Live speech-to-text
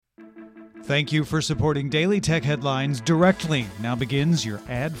Thank you for supporting Daily Tech Headlines directly. Now begins your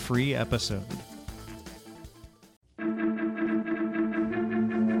ad-free episode.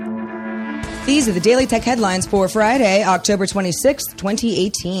 These are the Daily Tech Headlines for Friday, October 26th,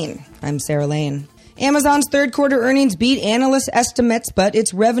 2018. I'm Sarah Lane. Amazon's third quarter earnings beat analyst estimates, but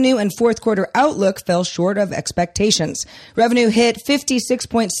its revenue and fourth quarter outlook fell short of expectations. Revenue hit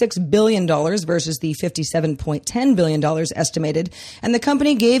 $56.6 billion versus the $57.10 billion estimated, and the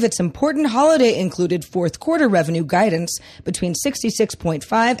company gave its important holiday-included fourth quarter revenue guidance between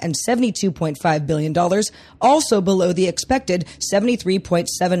 $66.5 and $72.5 billion, also below the expected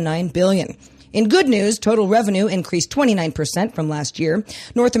 $73.79 billion. In good news, total revenue increased 29% from last year.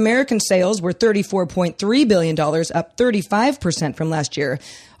 North American sales were $34.3 billion, up 35% from last year,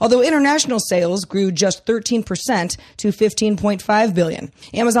 although international sales grew just 13% to $15.5 billion.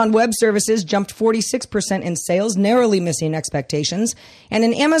 Amazon Web Services jumped 46% in sales, narrowly missing expectations. And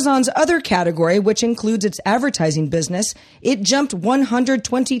in Amazon's other category, which includes its advertising business, it jumped 123%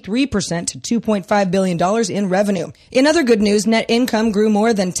 to $2.5 billion in revenue. In other good news, net income grew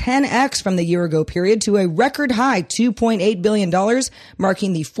more than 10x from the year-ago period to a record high $2.8 billion,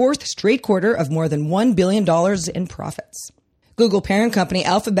 marking the fourth straight quarter of more than $1 billion in profits. Google parent company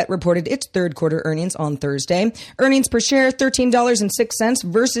Alphabet reported its third quarter earnings on Thursday. Earnings per share $13.06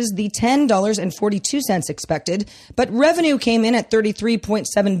 versus the $10.42 expected, but revenue came in at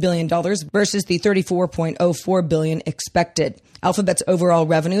 $33.7 billion versus the $34.04 billion expected. Alphabet's overall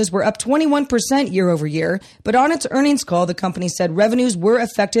revenues were up 21% year over year, but on its earnings call, the company said revenues were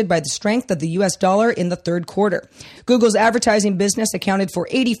affected by the strength of the U.S. dollar in the third quarter. Google's advertising business accounted for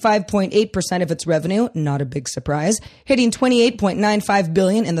 85.8% of its revenue, not a big surprise, hitting $28.95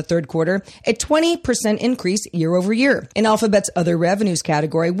 billion in the third quarter, a 20% increase year over year. In Alphabet's other revenues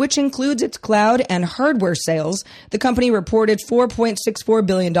category, which includes its cloud and hardware sales, the company reported $4.64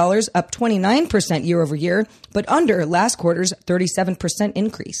 billion, up 29% year over year, but under last quarter's 37%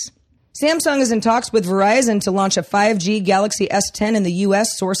 increase. Samsung is in talks with Verizon to launch a 5G Galaxy S10 in the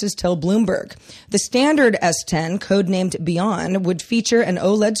U.S., sources tell Bloomberg. The standard S10, codenamed Beyond, would feature an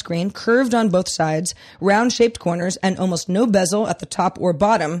OLED screen curved on both sides, round-shaped corners, and almost no bezel at the top or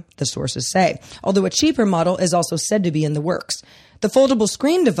bottom, the sources say, although a cheaper model is also said to be in the works. The foldable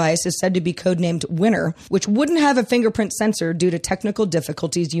screen device is said to be codenamed Winner, which wouldn't have a fingerprint sensor due to technical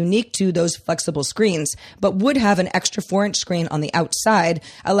difficulties unique to those flexible screens, but would have an extra 4-inch screen on the outside,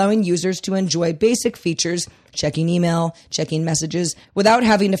 allowing users to enjoy basic features, checking email, checking messages, without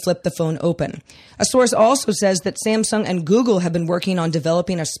having to flip the phone open. A source also says that Samsung and Google have been working on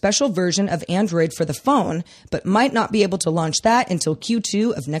developing a special version of Android for the phone, but might not be able to launch that until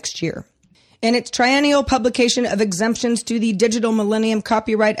Q2 of next year. In its triennial publication of exemptions to the Digital Millennium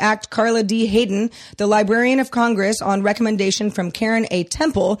Copyright Act, Carla D. Hayden, the Librarian of Congress, on recommendation from Karen A.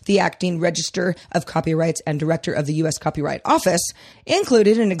 Temple, the acting Register of Copyrights and Director of the U.S. Copyright Office,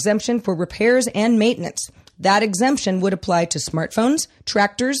 included an exemption for repairs and maintenance. That exemption would apply to smartphones,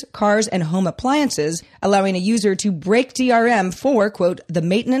 tractors, cars, and home appliances, allowing a user to break DRM for, quote, the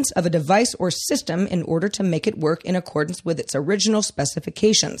maintenance of a device or system in order to make it work in accordance with its original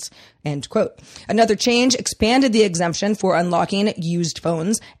specifications, end quote. Another change expanded the exemption for unlocking used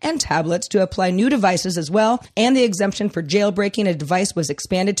phones and tablets to apply new devices as well, and the exemption for jailbreaking a device was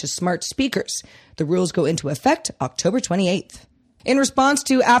expanded to smart speakers. The rules go into effect October 28th. In response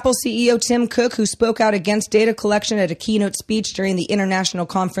to Apple CEO Tim Cook, who spoke out against data collection at a keynote speech during the International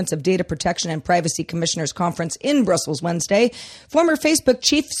Conference of Data Protection and Privacy Commissioners Conference in Brussels Wednesday, former Facebook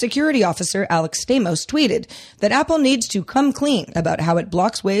Chief Security Officer Alex Stamos tweeted that Apple needs to come clean about how it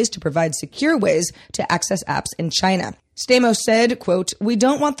blocks ways to provide secure ways to access apps in China. Stamos said, quote, we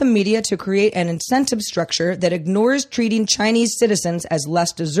don't want the media to create an incentive structure that ignores treating Chinese citizens as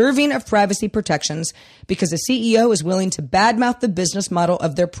less deserving of privacy protections because a CEO is willing to badmouth the business model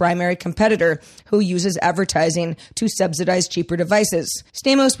of their primary competitor who uses advertising to subsidize cheaper devices.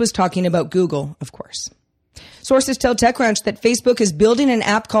 Stamos was talking about Google, of course. Sources tell TechCrunch that Facebook is building an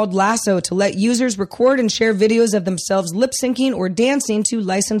app called Lasso to let users record and share videos of themselves lip-syncing or dancing to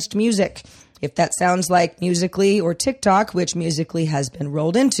licensed music. If that sounds like Musical.ly or TikTok, which Musical.ly has been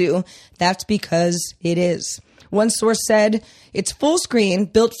rolled into, that's because it is. One source said, it's full screen,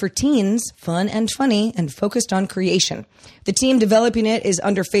 built for teens, fun and funny, and focused on creation. The team developing it is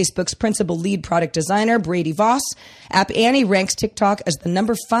under Facebook's principal lead product designer, Brady Voss. App Annie ranks TikTok as the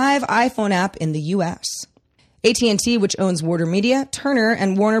number 5 iPhone app in the U.S. AT&T, which owns Warner Media, Turner,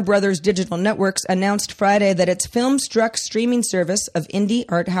 and Warner Brothers Digital Networks, announced Friday that its Filmstruck streaming service of indie,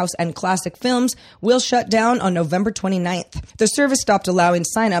 art house, and classic films will shut down on November 29th. The service stopped allowing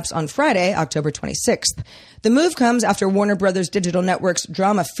signups on Friday, October 26th. The move comes after Warner Brothers Digital Network's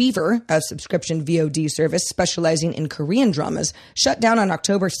Drama Fever, a subscription VOD service specializing in Korean dramas, shut down on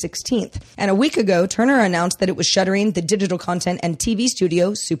October 16th. And a week ago, Turner announced that it was shuttering the digital content and TV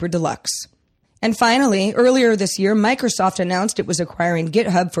studio Super Deluxe. And finally, earlier this year, Microsoft announced it was acquiring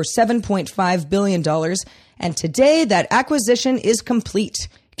GitHub for $7.5 billion, and today that acquisition is complete.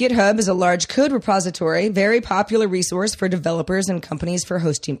 GitHub is a large code repository, very popular resource for developers and companies for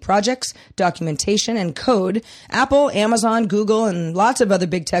hosting projects, documentation, and code. Apple, Amazon, Google, and lots of other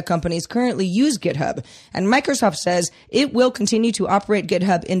big tech companies currently use GitHub, and Microsoft says it will continue to operate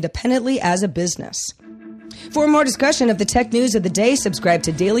GitHub independently as a business. For more discussion of the tech news of the day, subscribe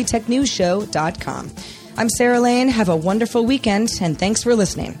to dailytechnewsshow.com. I'm Sarah Lane. Have a wonderful weekend, and thanks for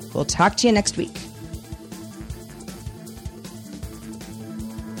listening. We'll talk to you next week.